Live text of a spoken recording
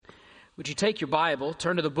Would you take your Bible,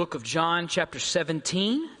 turn to the book of John chapter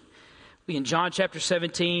 17. We'll be in John chapter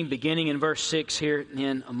 17, beginning in verse 6 here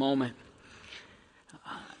in a moment.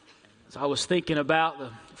 As I was thinking about the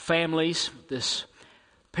families, this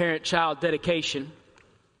parent-child dedication,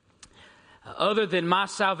 other than my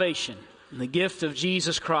salvation and the gift of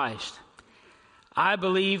Jesus Christ, I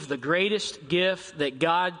believe the greatest gift that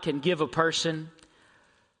God can give a person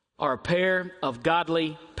are a pair of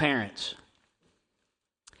godly parents.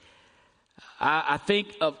 I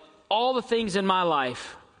think of all the things in my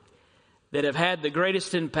life that have had the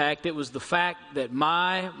greatest impact, it was the fact that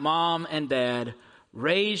my mom and dad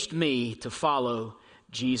raised me to follow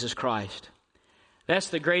Jesus Christ. That's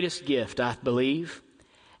the greatest gift, I believe.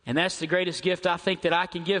 And that's the greatest gift I think that I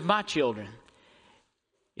can give my children,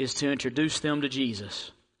 is to introduce them to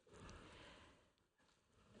Jesus.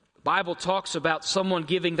 The Bible talks about someone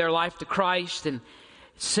giving their life to Christ, and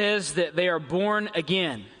it says that they are born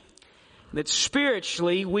again. That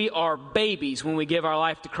spiritually we are babies when we give our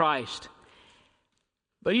life to Christ.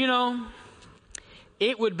 But you know,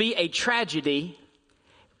 it would be a tragedy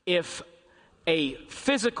if a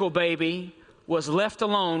physical baby was left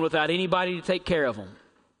alone without anybody to take care of them.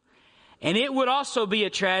 And it would also be a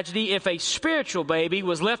tragedy if a spiritual baby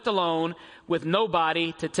was left alone with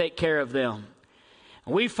nobody to take care of them.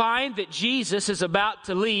 And we find that Jesus is about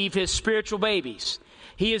to leave his spiritual babies.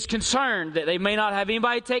 He is concerned that they may not have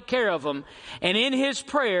anybody to take care of them. And in his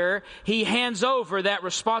prayer, he hands over that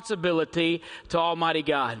responsibility to Almighty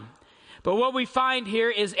God. But what we find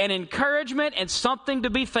here is an encouragement and something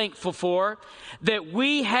to be thankful for, that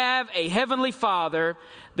we have a heavenly Father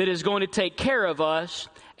that is going to take care of us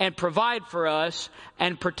and provide for us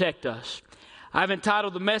and protect us. I've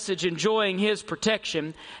entitled the message, Enjoying His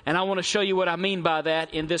Protection, and I want to show you what I mean by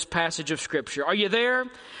that in this passage of Scripture. Are you there?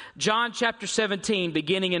 John chapter 17,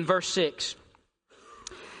 beginning in verse 6.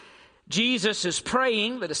 Jesus is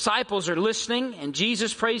praying, the disciples are listening, and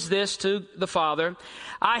Jesus prays this to the Father: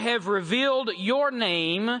 I have revealed your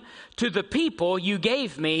name to the people you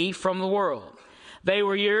gave me from the world. They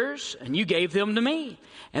were yours, and you gave them to me,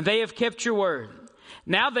 and they have kept your word.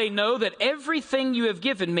 Now they know that everything you have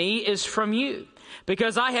given me is from you,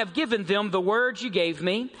 because I have given them the words you gave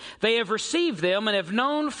me. They have received them and have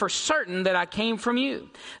known for certain that I came from you.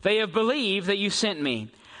 They have believed that you sent me.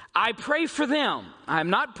 I pray for them. I am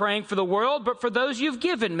not praying for the world, but for those you've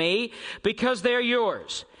given me, because they are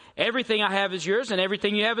yours. Everything I have is yours, and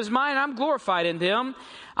everything you have is mine. I'm glorified in them.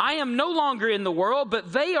 I am no longer in the world,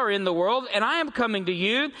 but they are in the world, and I am coming to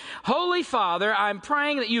you. Holy Father, I'm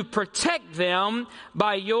praying that you protect them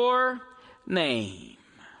by your name.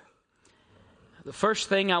 The first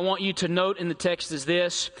thing I want you to note in the text is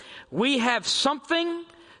this: we have something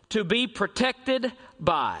to be protected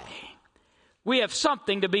by. We have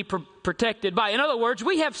something to be protected by. In other words,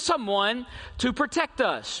 we have someone to protect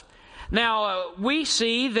us. Now, we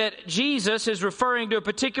see that Jesus is referring to a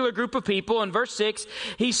particular group of people. In verse 6,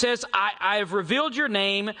 he says, I have revealed your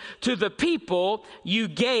name to the people you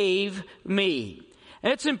gave me.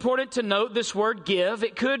 And it's important to note this word give.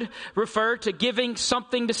 It could refer to giving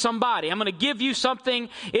something to somebody. I'm going to give you something.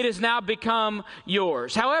 It has now become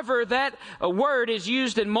yours. However, that word is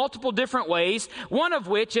used in multiple different ways. One of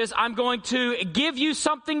which is, I'm going to give you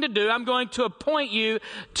something to do. I'm going to appoint you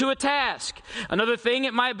to a task. Another thing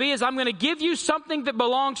it might be is, I'm going to give you something that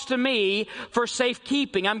belongs to me for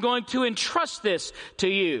safekeeping. I'm going to entrust this to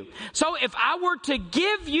you. So if I were to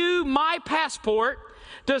give you my passport,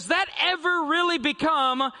 does that ever really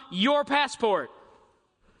become your passport?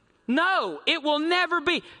 No, it will never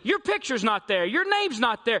be. Your picture's not there. Your name's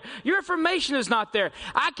not there. Your information is not there.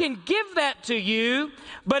 I can give that to you,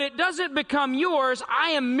 but it doesn't become yours.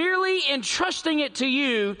 I am merely entrusting it to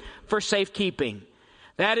you for safekeeping.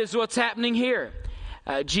 That is what's happening here.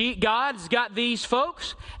 God's got these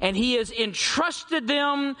folks, and He has entrusted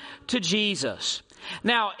them to Jesus.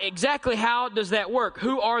 Now, exactly how does that work?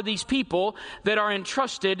 Who are these people that are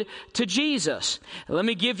entrusted to Jesus? Let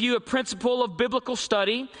me give you a principle of biblical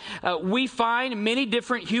study. We find many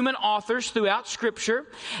different human authors throughout Scripture,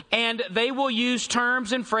 and they will use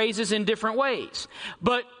terms and phrases in different ways.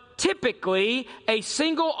 But typically, a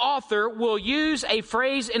single author will use a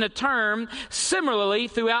phrase and a term similarly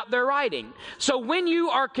throughout their writing. So when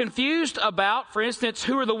you are confused about, for instance,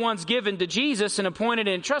 who are the ones given to Jesus and appointed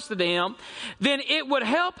and entrusted to Him, then it would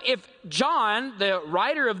help if John, the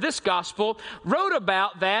writer of this gospel, wrote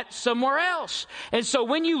about that somewhere else. And so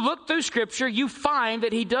when you look through Scripture, you find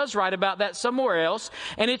that he does write about that somewhere else,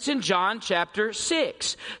 and it's in John chapter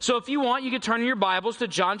 6. So if you want, you can turn in your Bibles to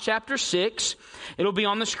John chapter 6. It'll be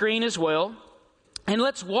on the screen as well. And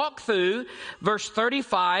let's walk through verse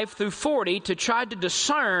 35 through 40 to try to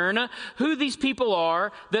discern who these people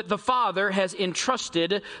are that the Father has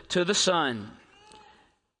entrusted to the Son.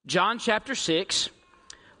 John chapter 6,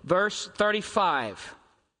 verse 35.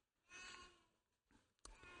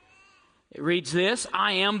 It reads this,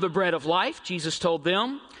 I am the bread of life, Jesus told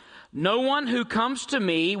them. No one who comes to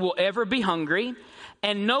me will ever be hungry,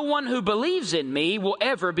 and no one who believes in me will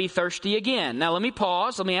ever be thirsty again. Now let me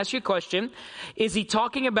pause. Let me ask you a question. Is he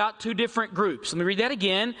talking about two different groups? Let me read that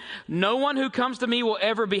again. No one who comes to me will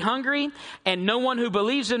ever be hungry, and no one who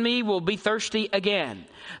believes in me will be thirsty again.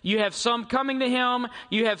 You have some coming to him.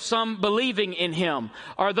 You have some believing in him.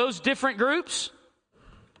 Are those different groups?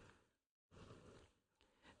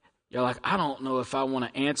 You're like, I don't know if I want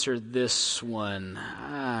to answer this one.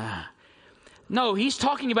 No, he's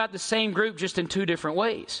talking about the same group just in two different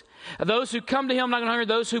ways. Those who come to him, not going to hunger,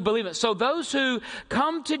 those who believe it. So those who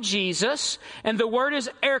come to Jesus, and the word is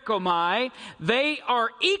erchomai, they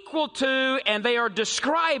are equal to and they are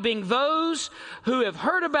describing those who have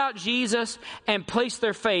heard about Jesus and placed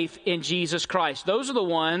their faith in Jesus Christ. Those are the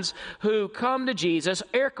ones who come to Jesus,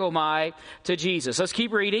 erchomai to Jesus. Let's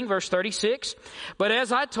keep reading, verse 36. But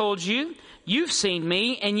as I told you, you've seen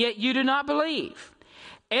me, and yet you do not believe.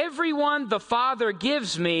 Everyone the Father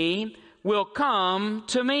gives me will come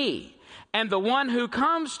to me, and the one who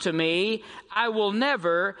comes to me I will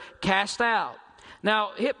never cast out.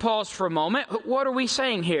 Now, hit pause for a moment. What are we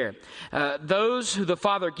saying here? Those who the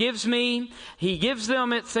Father gives me, he gives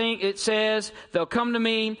them, it says, they'll come to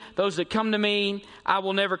me. Those that come to me, I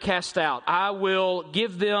will never cast out. I will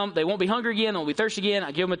give them, they won't be hungry again, they won't be thirsty again.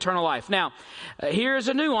 I give them eternal life. Now, here's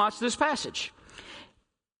a nuance to this passage.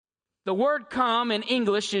 The word come in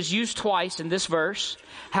English is used twice in this verse.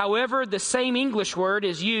 However, the same English word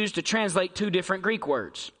is used to translate two different Greek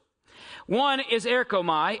words. One is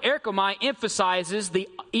erchomai. Erchomai emphasizes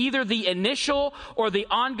either the initial or the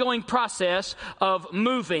ongoing process of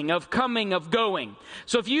moving, of coming, of going.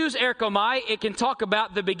 So if you use erchomai, it can talk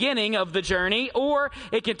about the beginning of the journey, or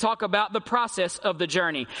it can talk about the process of the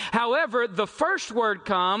journey. However, the first word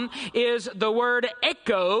come is the word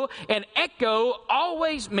echo, and echo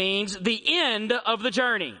always means the end of the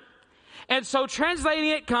journey. And so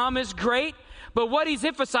translating it come is great. But what he's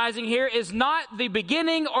emphasizing here is not the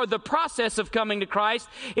beginning or the process of coming to Christ.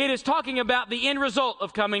 It is talking about the end result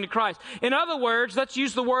of coming to Christ. In other words, let's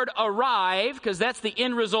use the word arrive, because that's the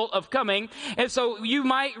end result of coming. And so you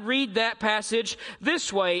might read that passage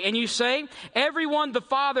this way, and you say, everyone the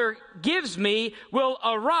Father gives me will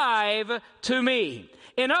arrive to me.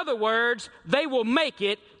 In other words, they will make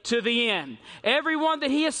it to the end. Everyone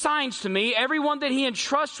that he assigns to me, everyone that he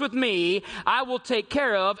entrusts with me, I will take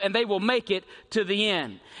care of, and they will make it to the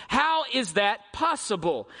end. How is that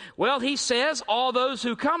possible? Well, he says, all those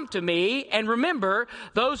who come to me, and remember,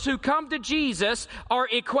 those who come to Jesus are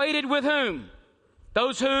equated with whom?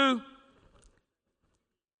 Those who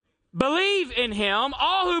believe in him.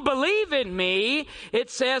 All who believe in me, it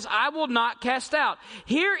says, I will not cast out.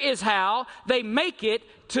 Here is how they make it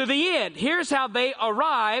to the end. Here's how they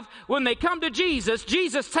arrive. When they come to Jesus,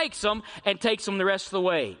 Jesus takes them and takes them the rest of the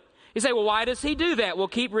way. You say, well, why does he do that? We'll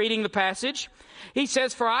keep reading the passage. He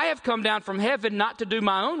says, for I have come down from heaven not to do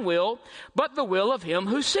my own will, but the will of him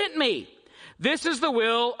who sent me. This is the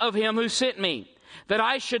will of him who sent me, that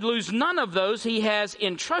I should lose none of those he has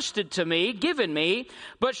entrusted to me, given me,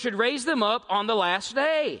 but should raise them up on the last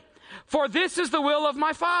day. For this is the will of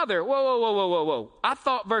my Father. Whoa. I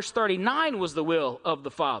thought verse 39 was the will of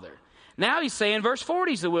the Father. Now he's saying verse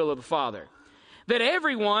 40 is the will of the Father. That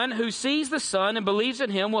everyone who sees the Son and believes in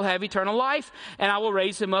him will have eternal life, and I will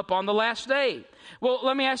raise him up on the last day. Well,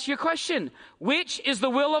 let me ask you a question. Which is the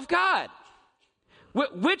will of God?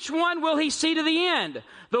 Which one will he see to the end?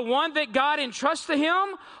 The one that God entrusts to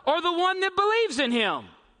him, or the one that believes in him?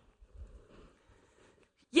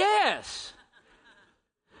 Yes.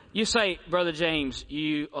 You say, Brother James,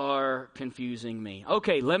 you are confusing me.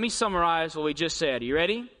 Okay, let me summarize what we just said. Are you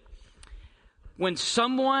ready? When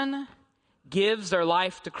someone gives their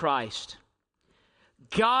life to Christ,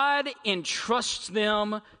 God entrusts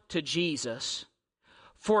them to Jesus,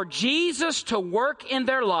 for Jesus to work in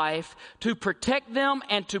their life, to protect them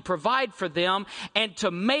and to provide for them, and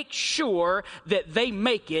to make sure that they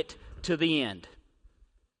make it to the end.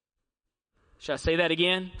 Should I say that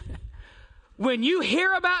again? When you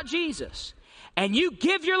hear about Jesus and you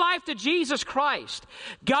give your life to Jesus Christ,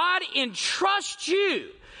 God entrusts you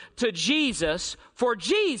to Jesus for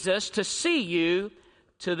Jesus to see you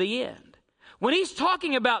to the end. When he's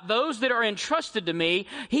talking about those that are entrusted to me,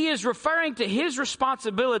 he is referring to his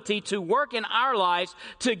responsibility to work in our lives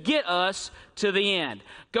to get us to the end.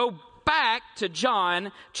 Go back to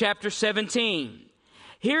John chapter 17.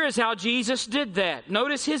 Here is how Jesus did that.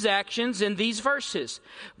 Notice his actions in these verses.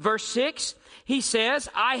 Verse 6, he says,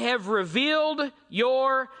 I have revealed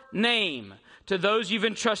your name to those you've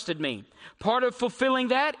entrusted me. Part of fulfilling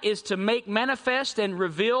that is to make manifest and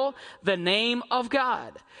reveal the name of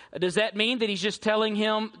God. Does that mean that he's just telling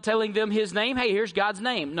them his name? Hey, here's God's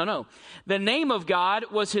name. No. The name of God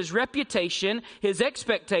was his reputation, his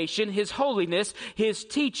expectation, his holiness, his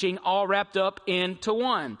teaching, all wrapped up into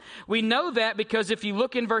one. We know that because if you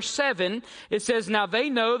look in verse 7, it says, now they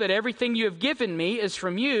know that everything you have given me is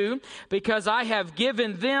from you, because I have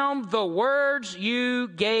given them the words you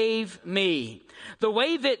gave me. The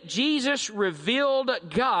way that Jesus revealed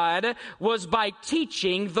God was by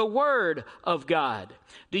teaching the Word of God.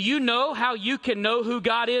 Do you know how you can know who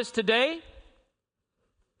God is today?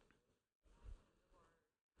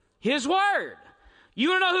 His Word. You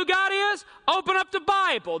want to know who God is? Open up the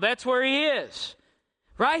Bible. That's where He is.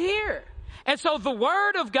 Right here. And so the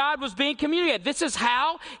Word of God was being communicated. This is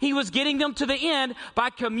how He was getting them to the end, by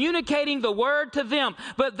communicating the Word to them.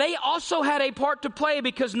 But they also had a part to play,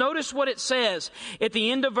 because notice what it says at the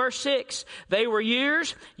end of verse 6. They were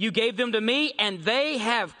yours, you gave them to me, and they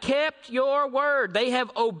have kept your word. They have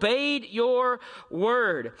obeyed your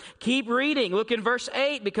word. Keep reading. Look in verse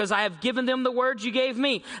 8. Because I have given them the words you gave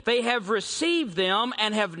me. They have received them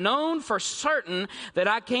and have known for certain that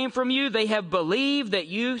I came from you. They have believed that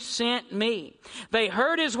you sent me. They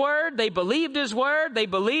heard his word. They believed his word. They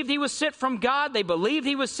believed he was sent from God. They believed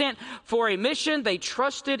he was sent for a mission. They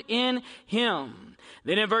trusted in him.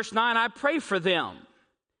 Then in verse 9, I pray for them.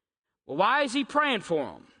 Well, why is he praying for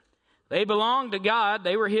them? They belonged to God.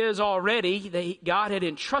 They were his already. God had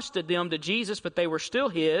entrusted them to Jesus, but they were still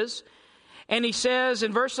his. And he says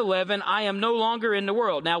in verse 11, I am no longer in the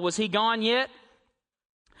world. Now, was he gone yet?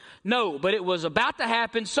 No, but it was about to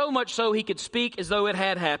happen, so much so he could speak as though it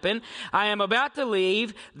had happened. I am about to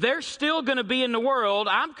leave. They're still going to be in the world.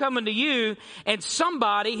 I'm coming to you, and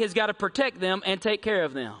somebody has got to protect them and take care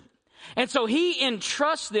of them. And so he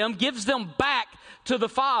entrusts them, gives them back to the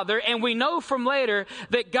Father, and we know from later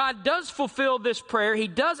that God does fulfill this prayer. He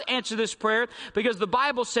does answer this prayer, because the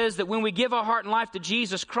Bible says that when we give our heart and life to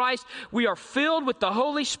Jesus Christ, we are filled with the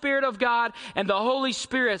Holy Spirit of God, and the Holy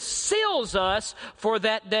Spirit seals us for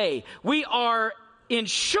that day. We are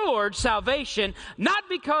ensured salvation, not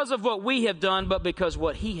because of what we have done, but because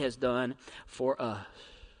what He has done for us.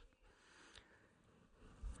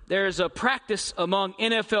 There's a practice among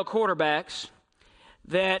NFL quarterbacks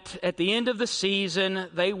that at the end of the season,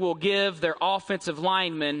 they will give their offensive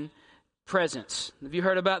linemen presents. Have you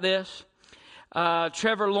heard about this?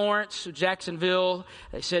 Trevor Lawrence of Jacksonville,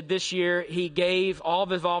 they said this year he gave all of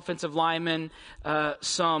his offensive linemen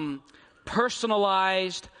some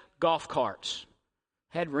personalized golf carts.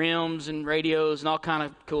 Had rims and radios and all kind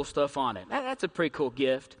of cool stuff on it. That's a pretty cool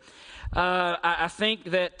gift. I think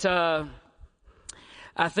that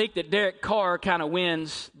Derek Carr kind of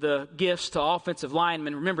wins the gifts to offensive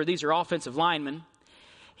linemen. Remember, these are offensive linemen.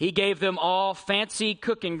 He gave them all fancy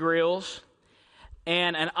cooking grills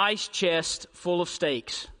and an ice chest full of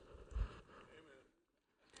steaks.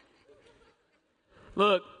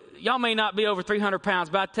 Look, y'all may not be over 300 pounds,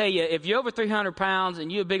 but I tell you, if you're over 300 pounds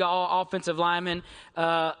and you're a big offensive lineman,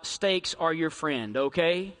 steaks are your friend,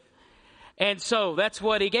 okay? And so that's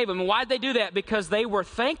what he gave them. And why'd they do that? Because they were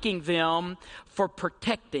thanking them for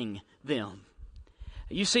protecting them.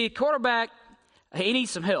 You see, a quarterback, he needs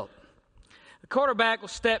some help. The quarterback will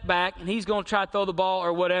step back, and he's going to try to throw the ball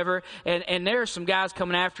or whatever, and there are some guys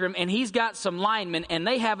coming after him, and he's got some linemen, and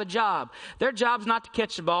they have a job. Their job's not to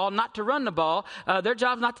catch the ball, not to run the ball. Their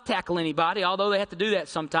job's not to tackle anybody, although they have to do that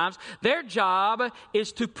sometimes. Their job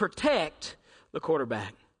is to protect the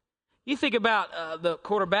quarterback. You think about the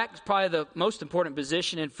quarterback is probably the most important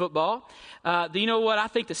position in football. Do you know what I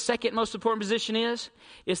think the second most important position is?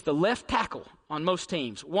 It's the left tackle on most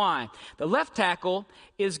teams. Why? The left tackle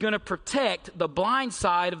is going to protect the blind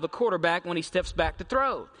side of the quarterback when he steps back to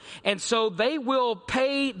throw. And so they will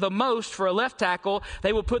pay the most for a left tackle.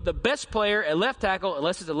 They will put the best player at left tackle,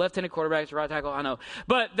 unless it's a left-handed quarterback, it's a right tackle, I know.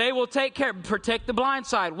 But they will protect the blind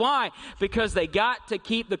side. Why? Because they got to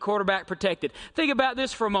keep the quarterback protected. Think about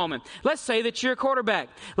this for a moment. Let's say that you're a quarterback.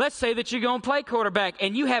 Let's say that you're going to play quarterback,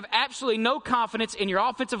 and you have absolutely no confidence in your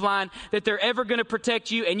offensive line that they're ever going to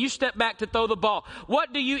protect you, and you step back to throw the ball.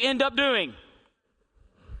 What do you end up doing?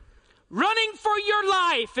 Running for your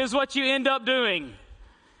life is what you end up doing.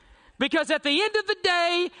 Because at the end of the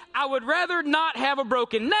day, I would rather not have a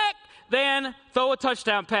broken neck than throw a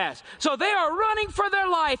touchdown pass. So they are running for their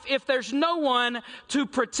life if there's no one to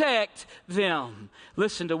protect them.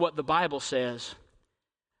 Listen to what the Bible says.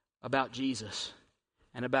 about Jesus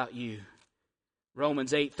and about you.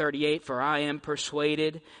 Romans 8:38, for I am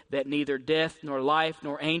persuaded that neither death, nor life,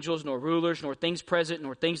 nor angels, nor rulers, nor things present,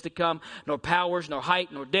 nor things to come, nor powers, nor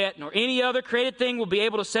height, nor depth, nor any other created thing will be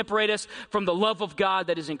able to separate us from the love of God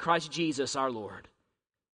that is in Christ Jesus our Lord.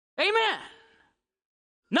 Amen.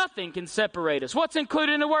 Nothing can separate us. What's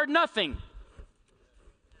included in the word nothing?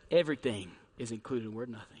 Everything is included in the word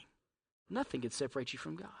nothing. Nothing can separate you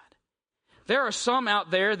from God. There are some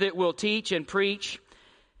out there that will teach and preach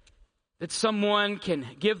that someone can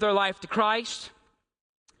give their life to Christ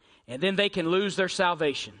and then they can lose their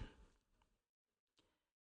salvation.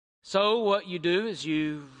 So what you do is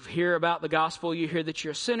you hear about the gospel, you hear that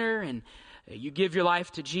you're a sinner, and you give your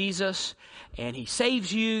life to Jesus and He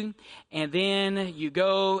saves you, and then you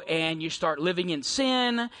go and you start living in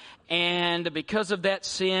sin, and because of that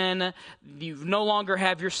sin, you no longer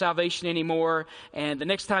have your salvation anymore, and the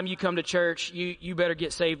next time you come to church, you better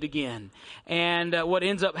get saved again. And what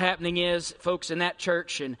ends up happening is, folks in that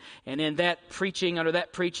church and in that preaching, under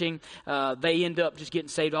that preaching, they end up just getting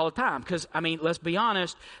saved all the time. Because, I mean, let's be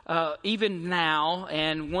honest, even now,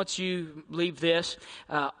 and once you leave this,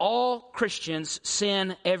 all Christians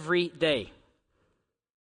sin every day.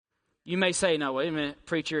 You may say, no, wait a minute,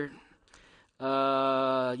 preacher,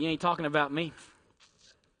 you ain't talking about me.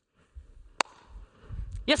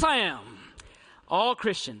 Yes, I am. All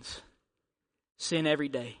Christians sin every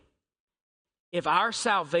day. If our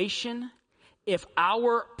salvation, if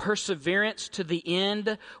our perseverance to the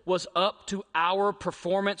end was up to our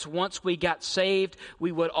performance once we got saved,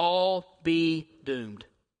 we would all be doomed.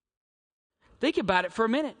 Think about it for a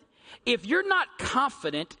minute. If you're not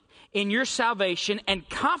confident in your salvation and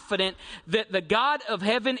confident that the God of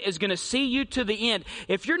heaven is going to see you to the end,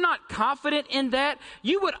 if you're not confident in that,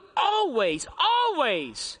 you would always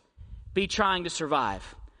be trying to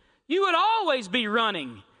survive. You would always be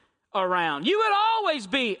running around. You would always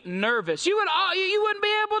be nervous. You wouldn't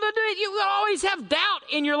be able to do it. You would always have doubt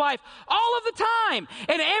in your life all of the time.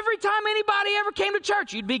 And every time anybody ever came to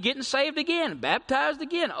church, you'd be getting saved again, baptized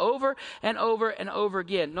again, over and over and over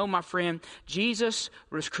again. No, my friend, Jesus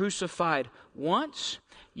was crucified once.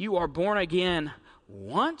 You are born again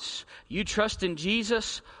once. You trust in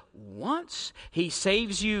Jesus once. He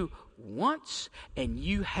saves you once, and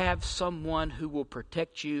you have someone who will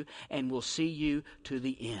protect you and will see you to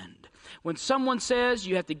the end. When someone says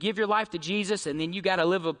you have to give your life to Jesus and then you got to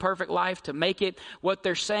live a perfect life to make it, what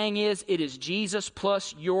they're saying is it is Jesus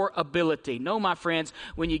plus your ability. No, my friends,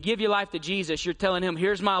 when you give your life to Jesus, you're telling Him,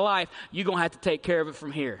 here's my life, you're going to have to take care of it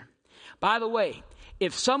from here. By the way,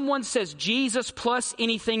 if someone says Jesus plus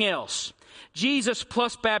anything else, Jesus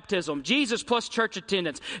plus baptism, Jesus plus church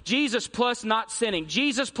attendance, Jesus plus not sinning,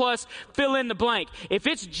 Jesus plus fill in the blank. If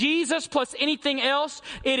it's Jesus plus anything else,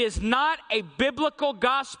 it is not a biblical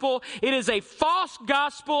gospel. It is a false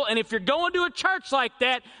gospel. And if you're going to a church like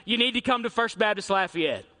that, you need to come to First Baptist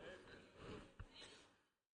Lafayette.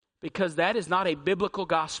 Because that is not a biblical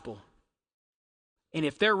gospel. And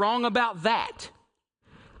if they're wrong about that,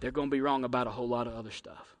 they're going to be wrong about a whole lot of other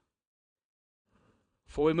stuff.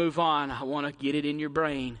 Before we move on, I want to get it in your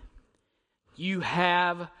brain. You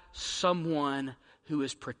have someone who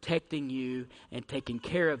is protecting you and taking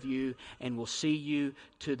care of you and will see you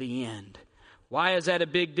to the end. Why is that a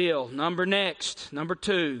big deal? Number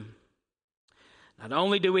 2. Not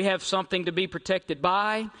only do we have something to be protected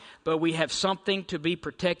by, but we have something to be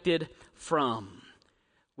protected from.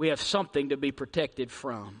 We have something to be protected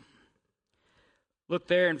from. Look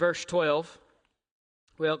there in verse 12.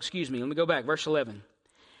 Well, excuse me, let me go back. Verse 11.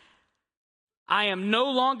 I am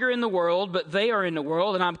no longer in the world, but they are in the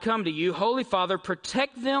world, and I'm come to you. Holy Father,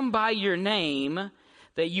 protect them by your name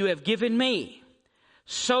that you have given me,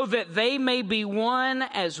 so that they may be one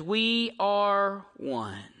as we are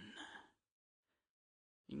one.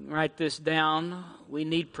 You can write this down. We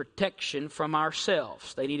need protection from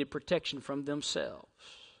ourselves. They needed protection from themselves.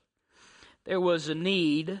 There was a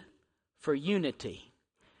need for unity.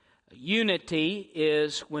 Unity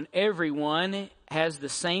is when everyone has the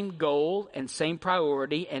same goal and same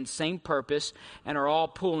priority and same purpose and are all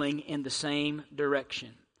pulling in the same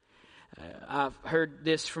direction. I've heard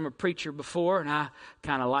this from a preacher before, and I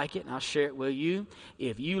kind of like it, and I'll share it with you.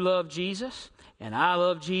 If you love Jesus and I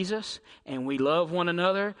love Jesus and we love one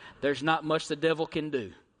another, there's not much the devil can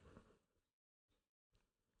do.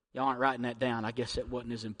 Y'all aren't writing that down. I guess that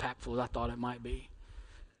wasn't as impactful as I thought it might be.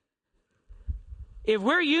 If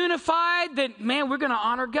we're unified, then, man, we're going to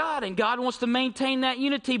honor God, and God wants to maintain that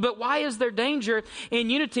unity. But why is there danger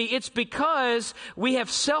in unity? It's because we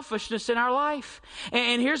have selfishness in our life.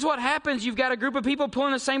 And here's what happens. You've got a group of people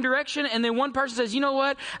pulling the same direction, and then one person says, you know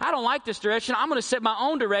what? I don't like this direction. I'm going to set my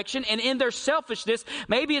own direction. And in their selfishness,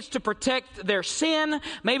 maybe it's to protect their sin.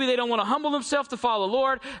 Maybe they don't want to humble themselves to follow the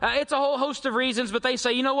Lord. It's a whole host of reasons, but they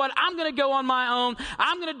say, you know what? I'm going to go on my own.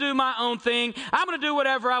 I'm going to do my own thing. I'm going to do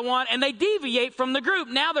whatever I want. And they deviate from the group.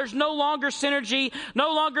 Now there's no longer synergy,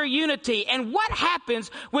 no longer unity. And what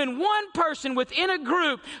happens when one person within a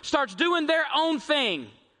group starts doing their own thing?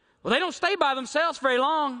 Well, they don't stay by themselves very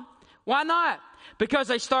long. Why not? Because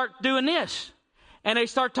they start doing this. And they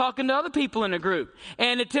start talking to other people in the group.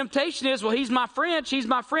 And the temptation is, well, he's my friend, she's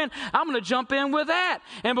my friend. I'm going to jump in with that.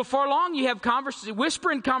 And before long, you have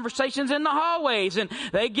whispering conversations in the hallways. And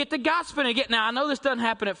they get to gossiping. Now, I know this doesn't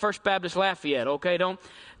happen at First Baptist Lafayette, okay? Don't,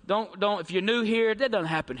 if you're new here, that doesn't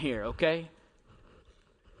happen here, okay?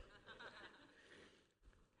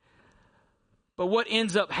 But what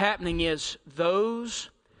ends up happening is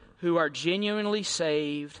those who are genuinely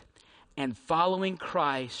saved and following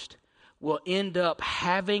Christ will end up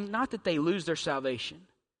having, not that they lose their salvation.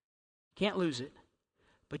 Can't lose it.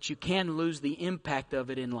 But you can lose the impact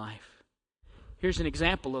of it in life. Here's an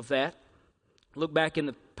example of that. Look back in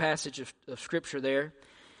the passage of Scripture there.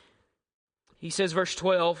 He says, verse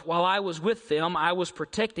 12, while I was with them, I was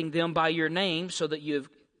protecting them by your name, so that you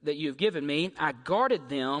have given me. I guarded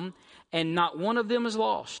them, and not one of them is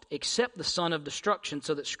lost, except the son of destruction,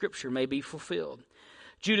 so that Scripture may be fulfilled.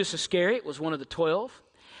 Judas Iscariot was one of the 12.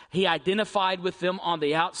 He identified with them on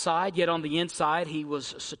the outside, yet on the inside he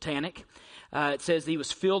was satanic. It says he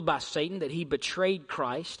was filled by Satan, that he betrayed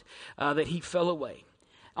Christ, that he fell away.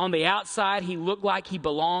 On the outside, he looked like he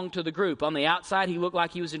belonged to the group. On the outside, he looked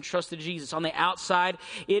like he was entrusted to Jesus. On the outside,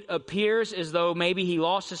 it appears as though maybe he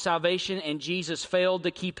lost his salvation and Jesus failed to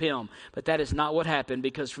keep him. But that is not what happened,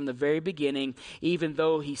 because from the very beginning, even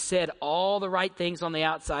though he said all the right things on the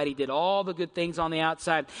outside, he did all the good things on the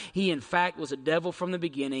outside, he in fact was a devil from the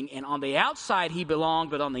beginning. And on the outside, he belonged,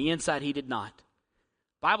 but on the inside, he did not.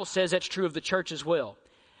 The Bible says that's true of the church as well.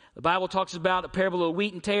 The Bible talks about the parable of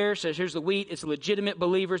wheat and tares. Says here's the wheat. It's legitimate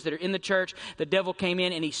believers that are in the church. The devil came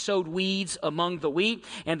in and he sowed weeds among the wheat.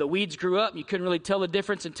 And the weeds grew up. You couldn't really tell the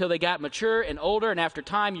difference until they got mature and older. And after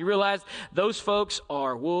time, you realized those folks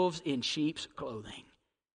are wolves in sheep's clothing.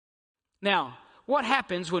 Now, what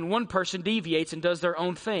happens when one person deviates and does their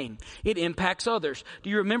own thing? It impacts others. Do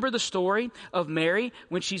you remember the story of Mary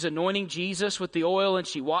when she's anointing Jesus with the oil and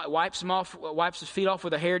she wipes his feet off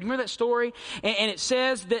with her hair? Do you remember that story? And it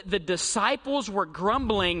says that the disciples were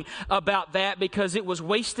grumbling about that because it was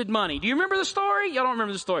wasted money. Do you remember the story? Y'all don't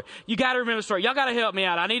remember the story. You got to remember the story. Y'all got to help me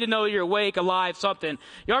out. I need to know you're awake, alive, something.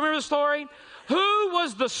 Y'all remember the story? Who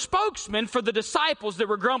was the spokesman for the disciples that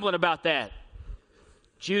were grumbling about that?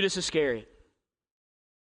 Judas Iscariot.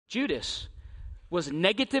 Judas was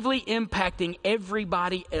negatively impacting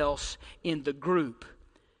everybody else in the group.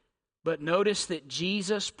 But notice that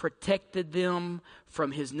Jesus protected them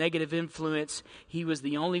from his negative influence. He was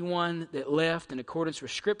the only one that left in accordance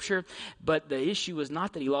with Scripture. But the issue was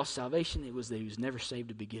not that he lost salvation. It was that he was never saved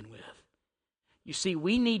to begin with. You see,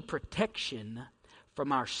 we need protection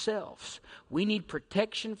from ourselves. We need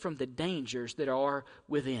protection from the dangers that are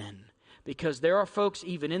within. Because there are folks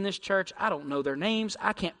even in this church, I don't know their names,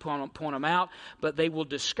 I can't point them out, but they will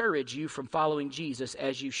discourage you from following Jesus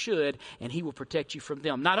as you should, and he will protect you from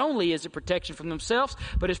them. Not only is it protection from themselves,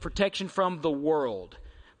 but it's protection from the world.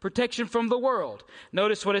 Protection from the world.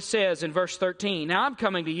 Notice what it says in verse 13. Now I'm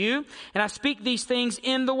coming to you, and I speak these things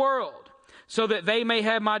in the world, so that they may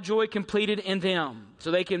have my joy completed in them,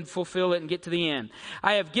 so they can fulfill it and get to the end.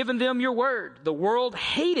 I have given them your word. The world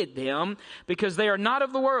hated them because they are not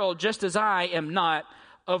of the world, just as I am not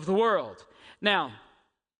of the world. Now,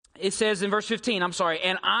 it says in verse 15,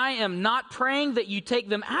 and I am not praying that you take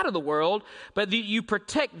them out of the world, but that you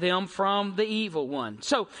protect them from the evil one.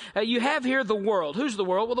 So you have here the world. Who's the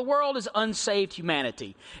world? Well, the world is unsaved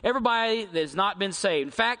humanity. Everybody that has not been saved.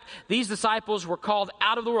 In fact, these disciples were called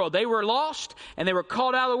out of the world. They were lost and they were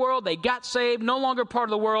called out of the world. They got saved, no longer part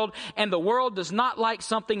of the world, and the world does not like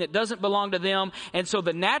something that doesn't belong to them. And so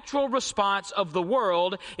the natural response of the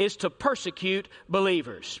world is to persecute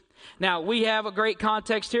believers. Now, we have a great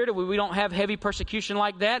context here. We don't have heavy persecution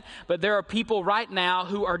like that, but there are people right now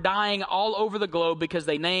who are dying all over the globe because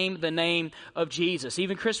they name the name of Jesus.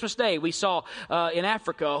 Even Christmas Day, we saw in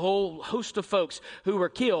Africa a whole host of folks who were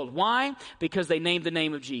killed. Why? Because they named the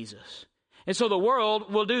name of Jesus. And so the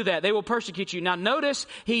world will do that. They will persecute you. Now notice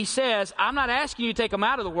he says, I'm not asking you to take them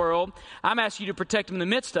out of the world. I'm asking you to protect them in the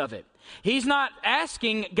midst of it. He's not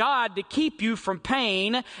asking God to keep you from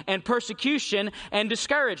pain and persecution and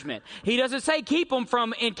discouragement. He doesn't say keep them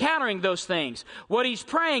from encountering those things. What he's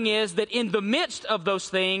praying is that in the midst of those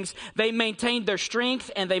things, they maintain their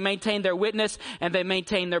strength and they maintain their witness and they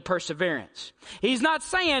maintain their perseverance. He's not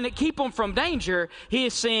saying that keep them from danger. He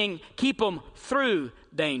is saying keep them through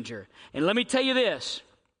danger. And let me tell you this,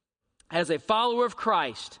 as a follower of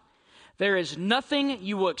Christ, there is nothing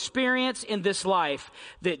you will experience in this life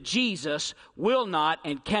that Jesus will not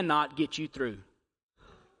and cannot get you through.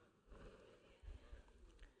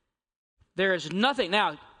 There is nothing.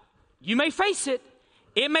 Now, you may face it.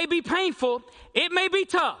 It may be painful. It may be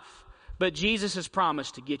tough. But Jesus has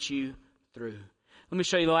promised to get you through. Let me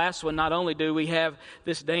show you the last one. Not only do we have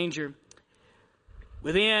this danger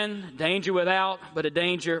within, danger without, but a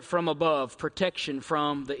danger from above, protection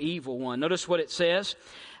from the evil one. Notice what it says.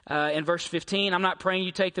 In verse 15, I'm not praying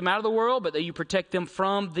you take them out of the world, but that you protect them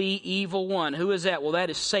from the evil one. Who is that? Well, that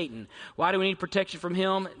is Satan. Why do we need protection from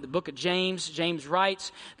him? In the book of James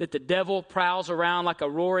writes that the devil prowls around like a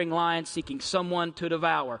roaring lion seeking someone to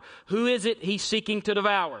devour. Who is it he's seeking to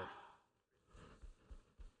devour?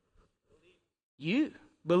 You,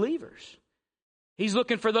 believers. He's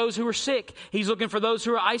looking for those who are sick. He's looking for those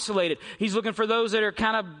who are isolated. He's looking for those that are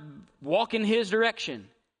kind of walking his direction.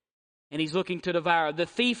 And he's looking to devour. The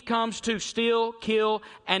thief comes to steal, kill,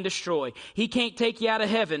 and destroy. He can't take you out of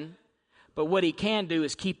heaven, but what he can do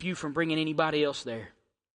is keep you from bringing anybody else there.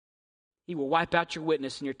 He will wipe out your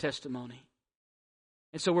witness and your testimony.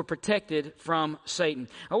 And so we're protected from Satan.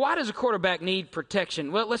 Now, why does a quarterback need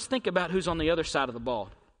protection? Well, let's think about who's on the other side of the ball.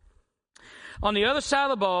 On the other side of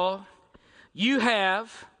the ball, you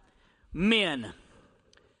have men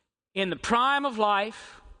in the prime of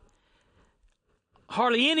life.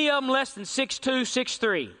 Hardly any of them less than 6'2",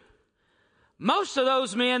 6'3". Most of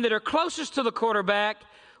those men that are closest to the quarterback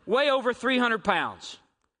weigh over 300 pounds.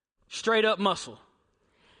 Straight up muscle.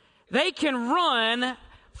 They can run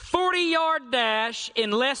 40-yard dash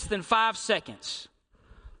in less than 5 seconds.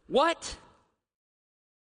 What?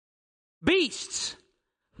 Beasts.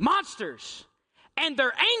 Monsters. And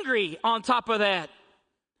they're angry on top of that.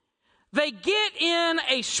 They get in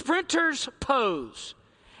a sprinter's pose.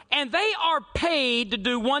 And they are paid to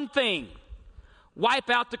do one thing. Wipe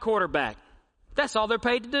out the quarterback. That's all they're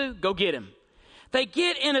paid to do. Go get him. They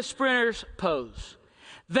get in a sprinter's pose.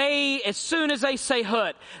 They, as soon as they say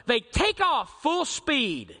hut, they take off full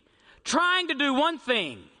speed, trying to do one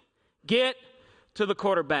thing. Get to the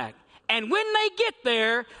quarterback. And when they get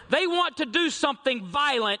there, they want to do something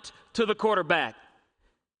violent to the quarterback.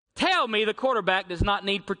 Tell me the quarterback does not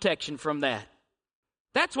need protection from that.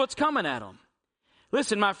 That's what's coming at them.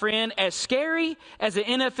 Listen, my friend, as scary as an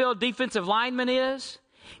NFL defensive lineman is,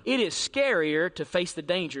 it is scarier to face the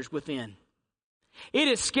dangers within. It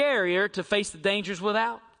is scarier to face the dangers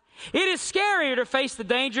without. It is scarier to face the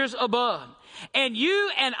dangers above. And you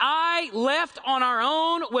and I, left on our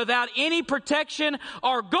own without any protection,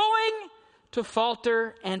 are going to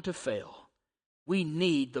falter and to fail. We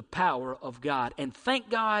need the power of God. And thank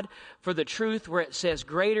God for the truth where it says,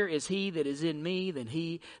 greater is he that is in me than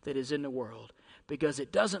he that is in the world. Because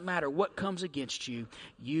it doesn't matter what comes against you,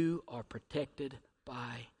 you are protected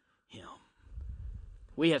by him.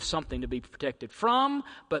 We have something to be protected from,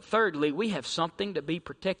 but thirdly, we have something to be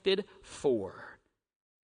protected for.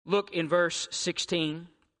 Look in verse 16.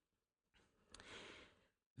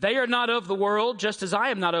 They are not of the world, just as I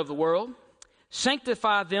am not of the world.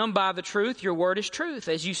 Sanctify them by the truth. Your word is truth.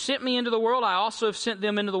 As you sent me into the world, I also have sent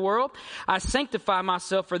them into the world. I sanctify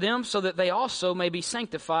myself for them so that they also may be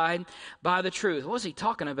sanctified by the truth. What is he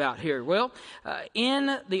talking about here? Well,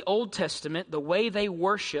 in the Old Testament, the way they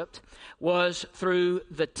worshiped was through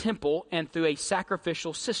the temple and through a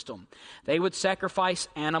sacrificial system. They would sacrifice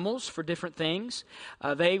animals for different things.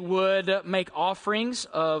 They would make offerings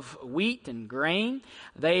of wheat and grain.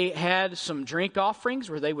 They had some drink offerings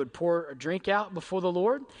where they would pour a drink out before the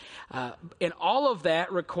Lord. And all of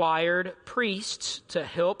that required priests to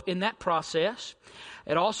help in that process.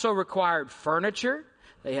 It also required furniture.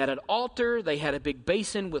 They had an altar. They had a big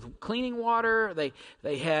basin with cleaning water.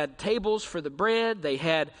 They had tables for the bread. They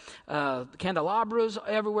had candelabras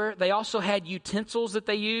everywhere. They also had utensils that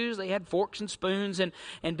they used. They had forks and spoons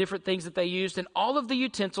and different things that they used. And all of the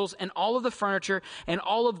utensils and all of the furniture and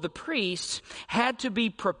all of the priests had to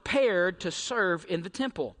be prepared to serve in the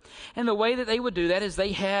temple. And the way that they would do that is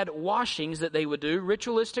they had washings that they would do,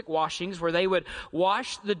 ritualistic washings, where they would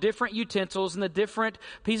wash the different utensils and the different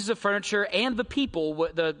pieces of furniture and the people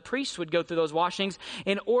the priests would go through those washings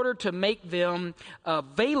in order to make them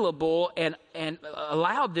available and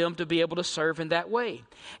allow them to be able to serve in that way.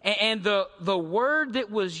 And the word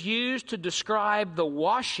that was used to describe the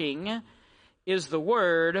washing is the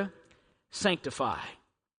word sanctify.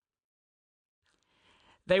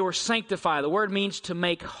 They were sanctified. The word means to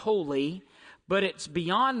make holy, but it's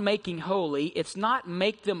beyond making holy. It's not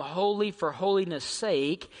make them holy for holiness'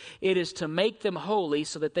 sake. It is to make them holy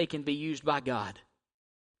so that they can be used by God.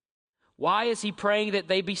 Why is he praying that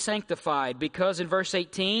they be sanctified? Because in verse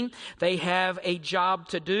 18, they have a job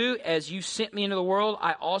to do. As you sent me into the world,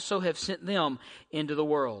 I also have sent them into the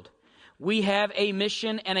world. We have a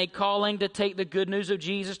mission and a calling to take the good news of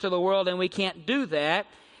Jesus to the world, and we can't do that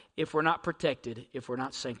if we're not protected, if we're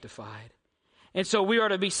not sanctified. And so we are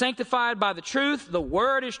to be sanctified by the truth. The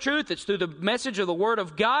Word is truth. It's through the message of the Word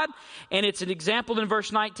of God. And it's an example in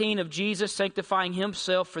verse 19 of Jesus sanctifying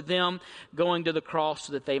himself for them, going to the cross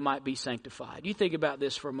so that they might be sanctified. You think about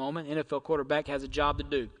this for a moment. NFL quarterback has a job to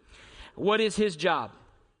do. What is his job?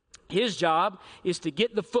 His job is to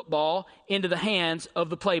get the football into the hands of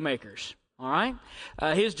the playmakers. All right?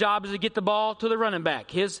 His job is to get the ball to the running back.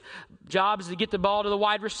 His job is to get the ball to the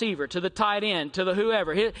wide receiver, to the tight end, to the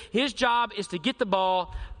whoever. His job is to get the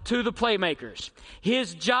ball to the playmakers.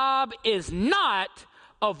 His job is not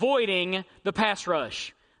avoiding the pass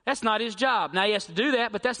rush. That's not his job. Now, he has to do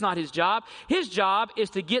that, but that's not his job. His job is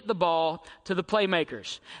to get the ball to the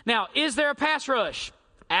playmakers. Now, is there a pass rush?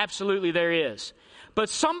 Absolutely there is. But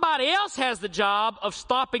somebody else has the job of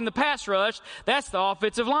stopping the pass rush. That's the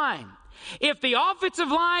offensive line. If the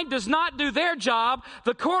offensive line does not do their job,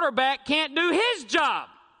 the quarterback can't do his job.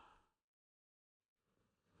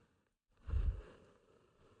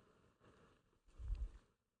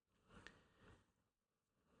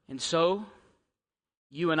 And so,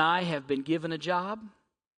 you and I have been given a job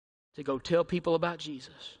to go tell people about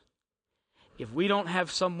Jesus. If we don't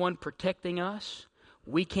have someone protecting us,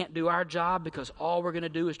 we can't do our job because all we're going to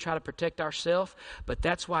do is try to protect ourselves. But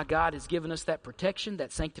that's why God has given us that protection,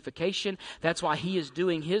 that sanctification. That's why he is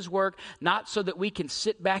doing his work, not so that we can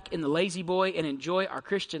sit back in the lazy boy and enjoy our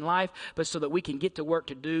Christian life, but so that we can get to work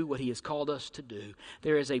to do what he has called us to do.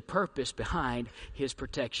 There is a purpose behind his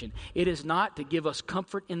protection. It is not to give us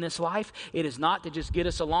comfort in this life. It is not to just get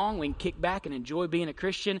us along. We can kick back and enjoy being a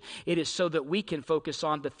Christian. It is so that we can focus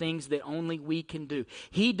on the things that only we can do.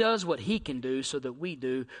 He does what he can do so that we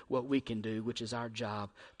do what we can do, which is our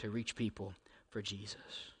job to reach people for Jesus.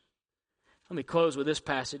 Let me close with this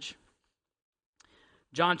passage.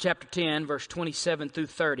 John chapter 10, verse 27 through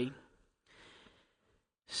 30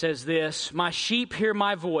 says this, "My sheep hear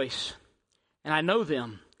my voice, and I know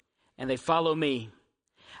them, and they follow me.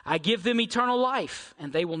 I give them eternal life,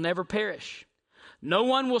 and they will never perish. No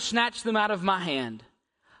one will snatch them out of my hand.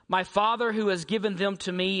 My Father who has given them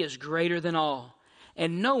to me is greater than all,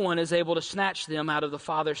 and no one is able to snatch them out of the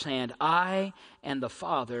Father's hand. I and the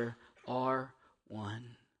Father are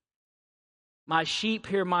one." My sheep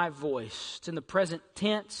hear my voice. It's in the present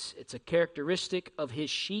tense. It's a characteristic of his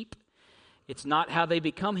sheep. It's not how they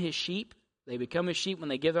become his sheep. They become his sheep when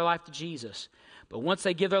they give their life to Jesus. But once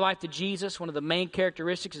they give their life to Jesus, one of the main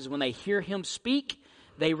characteristics is when they hear him speak,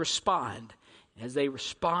 they respond. As they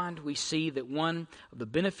respond, we see that one of the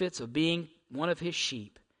benefits of being one of his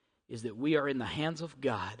sheep is that we are in the hands of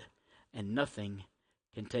God and nothing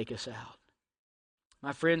can take us out.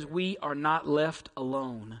 My friends, we are not left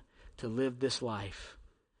alone to live this life,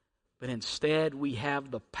 but instead we have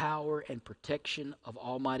the power and protection of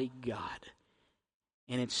Almighty God.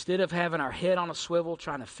 And instead of having our head on a swivel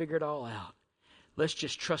trying to figure it all out, let's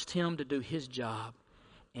just trust him to do his job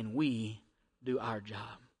and we do our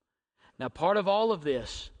job. Now, part of all of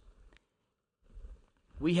this,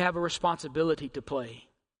 we have a responsibility to play.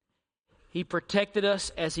 He protected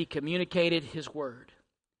us as he communicated his word.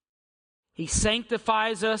 He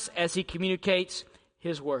sanctifies us as he communicates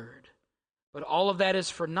his word. But all of that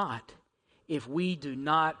is for naught if we do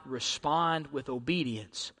not respond with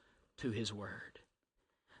obedience to his word.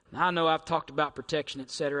 Now, I know I've talked about protection,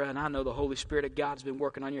 etc., and I know the Holy Spirit of God has been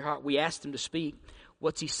working on your heart. We asked him to speak.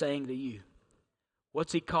 What's he saying to you?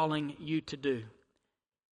 What's he calling you to do?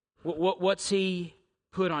 What's he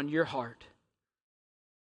put on your heart?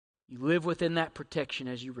 You live within that protection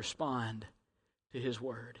as you respond to his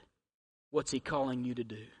word. What's he calling you to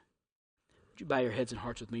do? Would you bow your heads and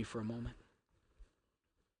hearts with me for a moment?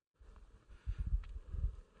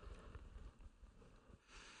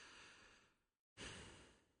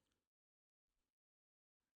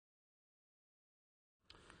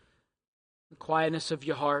 The quietness of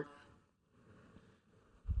your heart,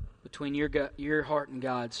 between your heart and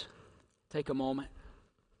God's. Take a moment.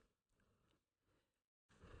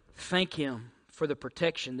 Thank Him for the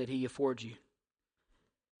protection that He affords you.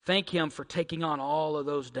 Thank Him for taking on all of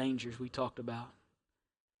those dangers we talked about.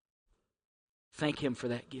 Thank Him for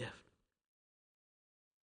that gift.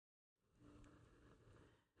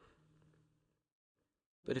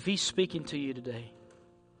 But if He's speaking to you today,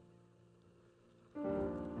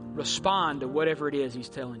 respond to whatever it is He's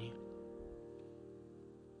telling you.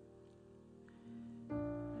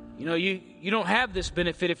 You know, you don't have this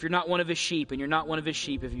benefit if you're not one of His sheep, and you're not one of His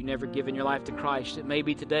sheep if you've never given your life to Christ. It may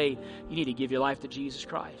be today you need to give your life to Jesus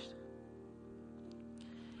Christ.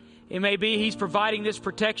 It may be He's providing this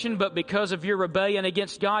protection, but because of your rebellion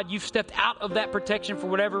against God, you've stepped out of that protection for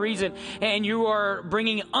whatever reason, and you are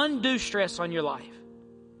bringing undue stress on your life.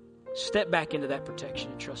 Step back into that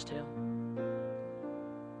protection and trust Him.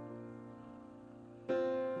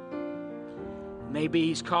 Maybe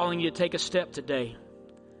He's calling you to take a step today.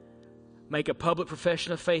 Make a public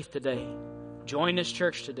profession of faith today. Join this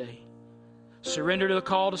church today. Surrender to the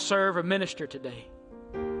call to serve or minister today.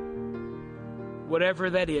 Whatever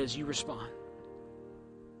that is, you respond.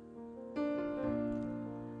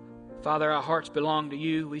 Father, our hearts belong to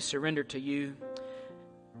You. We surrender to You.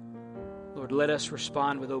 Lord, let us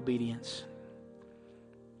respond with obedience.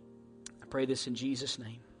 I pray this in Jesus'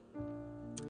 name.